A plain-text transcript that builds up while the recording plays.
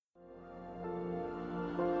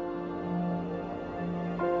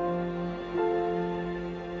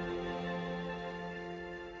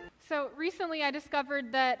recently I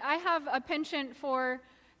discovered that I have a penchant for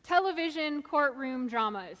television courtroom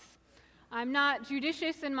dramas. I'm not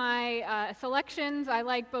judicious in my selections. I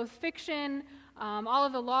like both fiction, all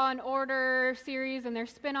of the Law and Order series and their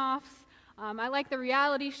spin-offs. I like the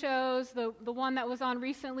reality shows, the one that was on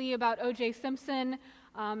recently about O.J. Simpson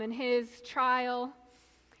and his trial.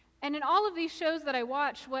 And in all of these shows that I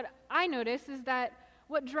watch, what I notice is that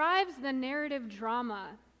what drives the narrative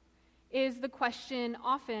drama is the question,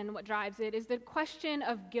 often what drives it, is the question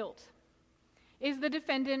of guilt. Is the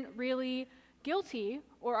defendant really guilty,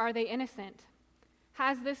 or are they innocent?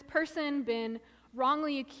 Has this person been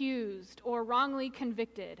wrongly accused or wrongly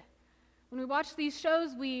convicted? When we watch these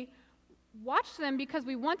shows, we watch them because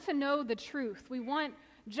we want to know the truth. We want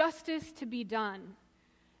justice to be done.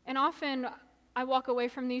 And often I walk away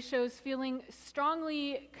from these shows feeling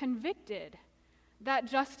strongly convicted that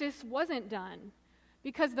justice wasn't done,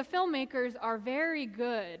 because the filmmakers are very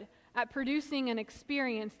good at producing an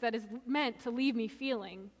experience that is meant to leave me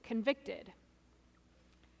feeling convicted.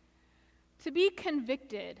 To be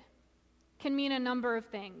convicted can mean a number of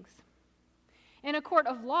things. In a court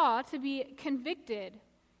of law, to be convicted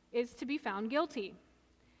is to be found guilty.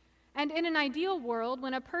 And in an ideal world,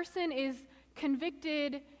 when a person is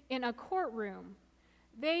convicted in a courtroom,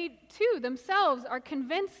 they too themselves are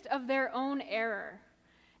convinced of their own error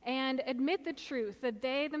and admit the truth that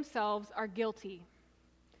they themselves are guilty.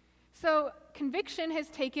 So conviction has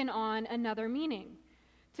taken on another meaning.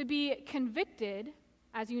 To be convicted,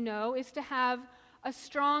 as you know, is to have a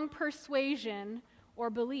strong persuasion or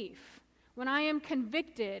belief. When I am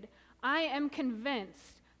convicted, I am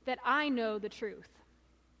convinced that I know the truth.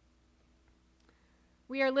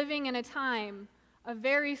 We are living in a time of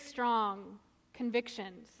very strong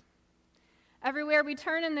convictions. Everywhere we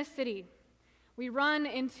turn in this city, we run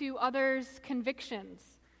into others' convictions,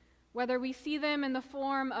 whether we see them in the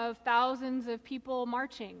form of thousands of people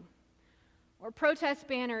marching, or protest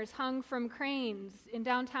banners hung from cranes in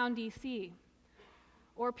downtown D.C.,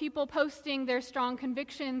 or people posting their strong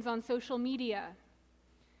convictions on social media.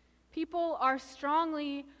 People are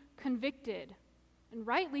strongly convicted, and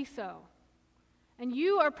rightly so. And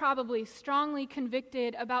you are probably strongly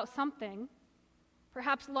convicted about something,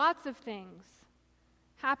 perhaps lots of things,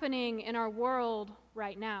 happening in our world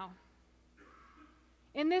right now.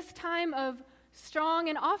 In this time of strong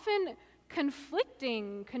and often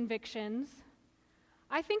conflicting convictions,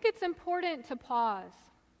 I think it's important to pause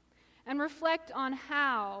and reflect on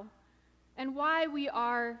how and why we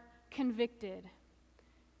are convicted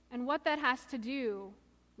and what that has to do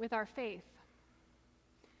with our faith.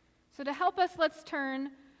 So to help us, let's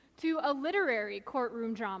turn to a literary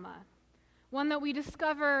courtroom drama, one that we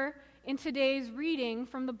discover in today's reading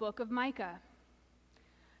from the book of Micah.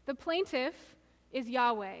 The plaintiff is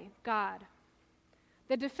Yahweh, God.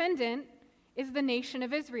 The defendant is the nation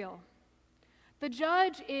of Israel. The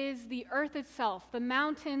judge is the earth itself, the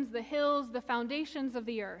mountains, the hills, the foundations of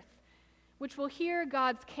the earth, which will hear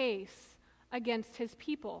God's case against his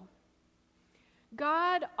people.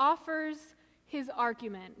 God offers his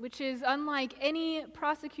argument, which is unlike any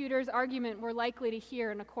prosecutor's argument we're likely to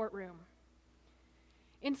hear in a courtroom.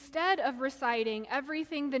 Instead of reciting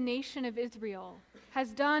everything the nation of Israel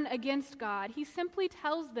has done against God, he simply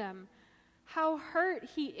tells them how hurt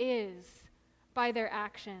he is by their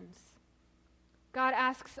actions. God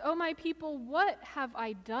asks, "O my people, what have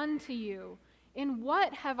I done to you? In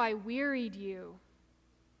what have I wearied you?"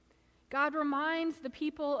 God reminds the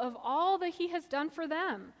people of all that he has done for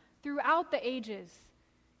them throughout the ages.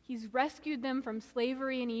 He's rescued them from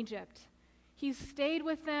slavery in Egypt. He's stayed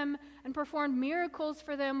with them and performed miracles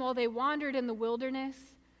for them while they wandered in the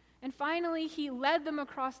wilderness. And finally, he led them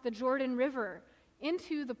across the Jordan River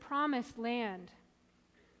into the promised land.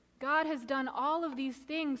 God has done all of these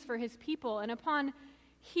things for his people, and upon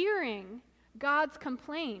hearing God's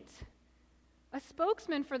complaint, a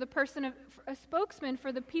spokesman for the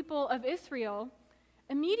people of Israel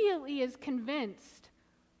immediately is convinced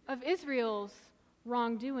of Israel's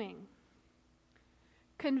wrongdoing.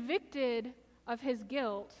 Convicted of his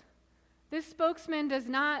guilt, this spokesman does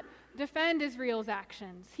not defend Israel's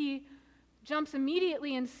actions. He jumps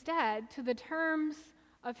immediately instead to the terms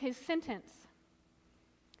of his sentence.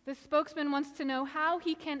 The spokesman wants to know how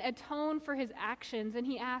he can atone for his actions, and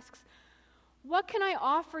he asks, "What can I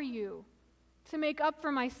offer you to make up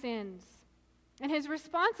for my sins?" And his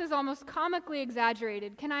response is almost comically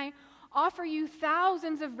exaggerated. "Can I offer you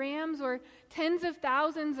thousands of rams or tens of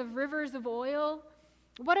thousands of rivers of oil?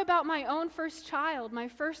 What about my own first child, my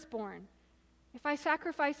firstborn? If I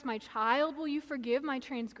sacrifice my child, will you forgive my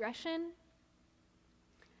transgression?"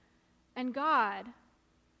 And God,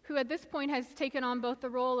 who at this point has taken on both the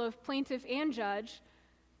role of plaintiff and judge,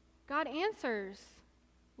 God answers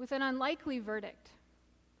with an unlikely verdict,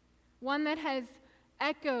 one that has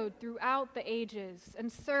echoed throughout the ages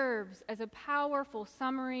and serves as a powerful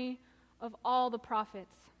summary of all the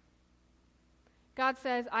prophets. God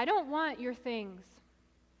says, I don't want your things.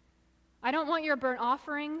 I don't want your burnt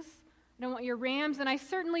offerings. I don't want your rams, and I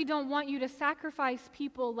certainly don't want you to sacrifice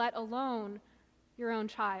people, let alone your own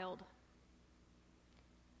child.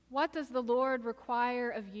 What does the Lord require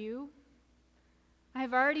of you? I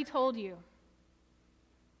have already told you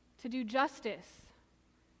to do justice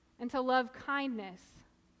and to love kindness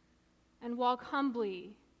and walk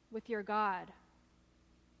humbly with your God.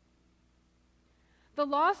 The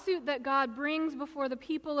lawsuit that God brings before the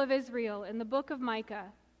people of Israel in the book of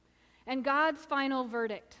Micah and God's final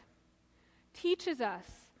verdict teaches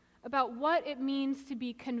us about what it means to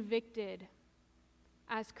be convicted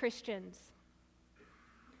as Christians.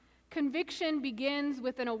 Conviction begins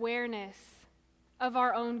with an awareness of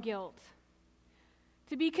our own guilt.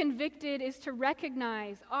 To be convicted is to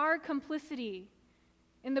recognize our complicity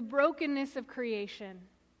in the brokenness of creation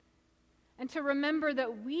and to remember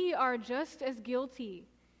that we are just as guilty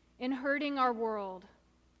in hurting our world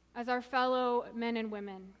as our fellow men and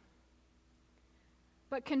women.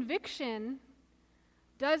 But conviction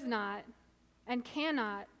does not and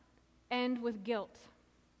cannot end with guilt.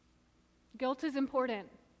 Guilt is important.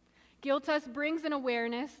 Guilt us brings an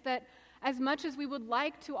awareness that as much as we would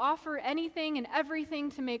like to offer anything and everything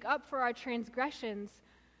to make up for our transgressions,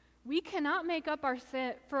 we cannot make up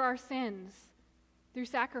for our sins through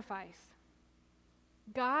sacrifice.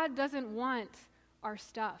 God doesn't want our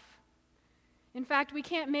stuff. In fact, we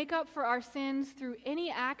can't make up for our sins through any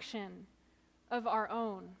action of our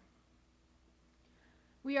own.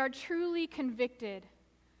 We are truly convicted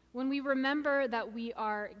when we remember that we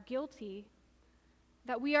are guilty,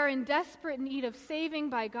 that we are in desperate need of saving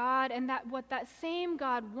by God, and that what that same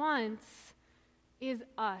God wants is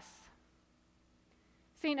us.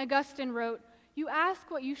 St. Augustine wrote, "You ask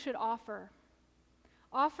what you should offer.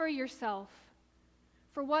 Offer yourself.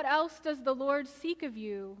 For what else does the Lord seek of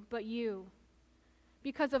you but you?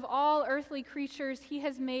 Because of all earthly creatures, he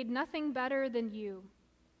has made nothing better than you.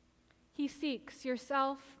 He seeks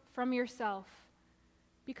yourself from yourself,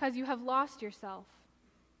 because you have lost yourself."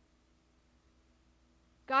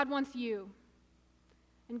 God wants you,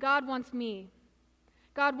 and God wants me.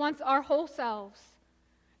 God wants our whole selves.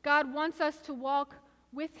 God wants us to walk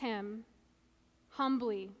with him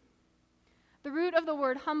humbly. The root of the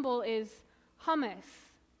word humble is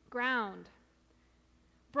humus, ground.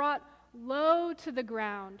 Brought low to the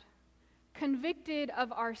ground, convicted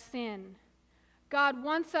of our sin. God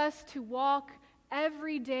wants us to walk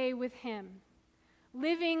every day with him,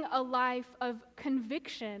 living a life of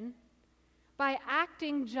conviction by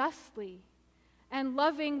acting justly and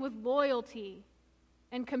loving with loyalty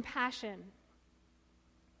and compassion.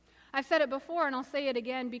 I've said it before and I'll say it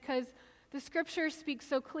again because the scriptures speak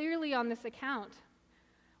so clearly on this account.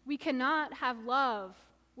 We cannot have love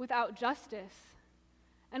without justice,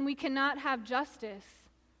 and we cannot have justice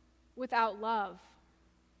without love.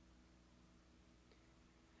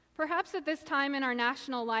 Perhaps at this time in our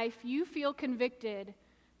national life, you feel convicted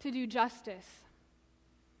to do justice.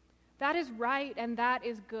 That is right and that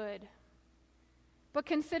is good. But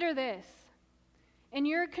consider this. In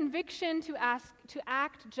your conviction to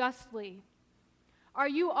act justly, are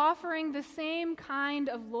you offering the same kind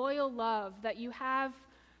of loyal love that you have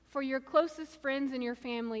for your closest friends and your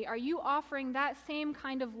family? Are you offering that same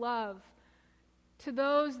kind of love to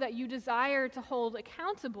those that you desire to hold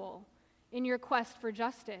accountable in your quest for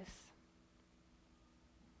justice?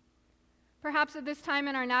 Perhaps at this time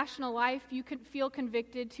in our national life, you could feel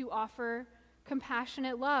convicted to offer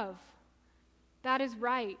compassionate love. That is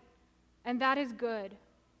right, and that is good.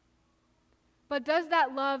 But does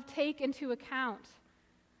that love take into account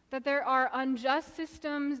that there are unjust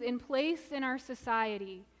systems in place in our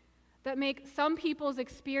society that make some people's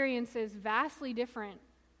experiences vastly different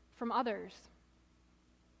from others?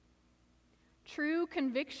 True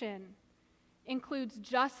conviction includes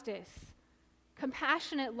justice,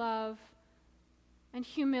 compassionate love, and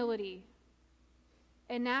humility,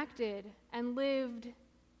 enacted and lived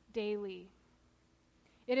daily.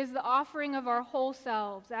 It is the offering of our whole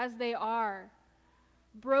selves as they are,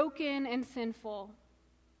 broken and sinful,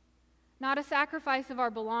 not a sacrifice of our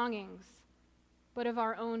belongings, but of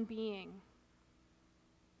our own being.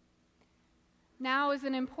 Now is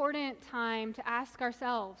an important time to ask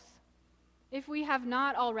ourselves, if we have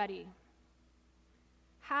not already,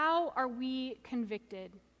 how are we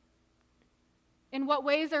convicted? In what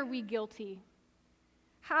ways are we guilty?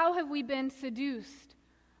 How have we been seduced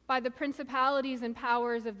by the principalities and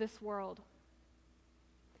powers of this world?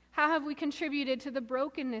 How have we contributed to the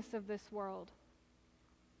brokenness of this world?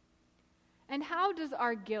 And how does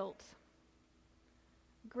our guilt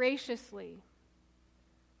graciously,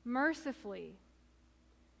 mercifully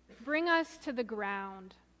bring us to the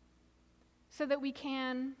ground so that we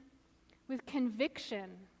can, with conviction,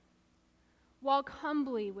 walk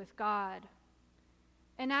humbly with God,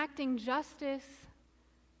 enacting justice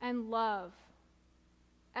and love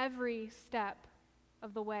every step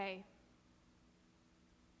of the way?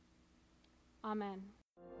 Amen.